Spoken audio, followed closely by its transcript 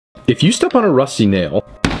If you step on a rusty nail,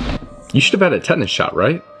 you should have had a tetanus shot,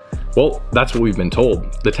 right? Well, that's what we've been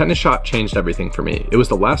told. The tetanus shot changed everything for me. It was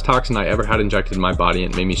the last toxin I ever had injected in my body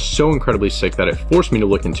and made me so incredibly sick that it forced me to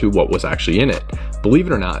look into what was actually in it. Believe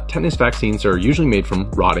it or not, tetanus vaccines are usually made from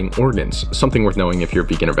rotting organs, something worth knowing if you're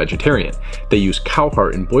vegan or vegetarian. They use cow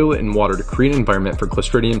heart and boil it in water to create an environment for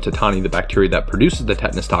Clostridium tetani, the bacteria that produces the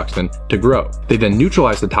tetanus toxin, to grow. They then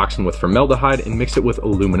neutralize the toxin with formaldehyde and mix it with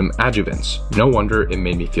aluminum adjuvants. No wonder it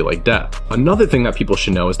made me feel like death. Another thing that people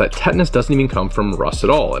should know is that tetanus doesn't even come from rust at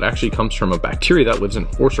all. It actually comes from a bacteria that lives in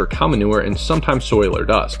horse or cow manure and sometimes soil or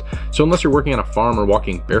dust. So unless you're working on a farm or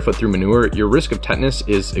walking barefoot through manure, your risk of tetanus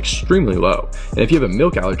is extremely low. And if you have a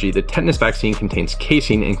milk allergy, the tetanus vaccine contains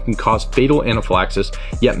casein and can cause fatal anaphylaxis,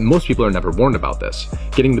 yet most people are never warned about this.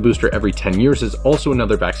 Getting the booster every 10 years is also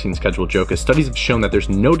another vaccine schedule joke, as studies have shown that there's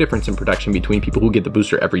no difference in protection between people who get the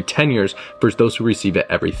booster every 10 years versus those who receive it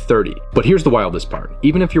every 30. But here's the wildest part.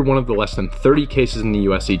 Even if you're one of the less than 30 cases in the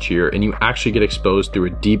US each year and you actually get exposed through a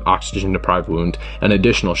deep oxygen deprived wound, an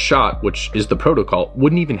additional shot, which is the protocol,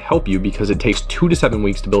 wouldn't even help you because it takes 2 to 7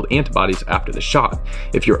 weeks to build antibodies after the shot.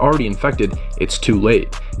 If you're already infected, it's too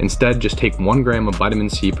late. Instead, just take 1 gram of vitamin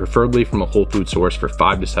C, preferably from a whole food source, for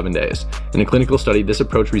 5 to 7 days. In a clinical study, this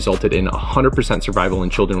approach resulted in 100% survival in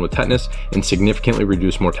children with tetanus and significantly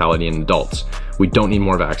reduced mortality in adults. We don't need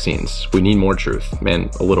more vaccines. We need more truth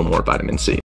and a little more vitamin C.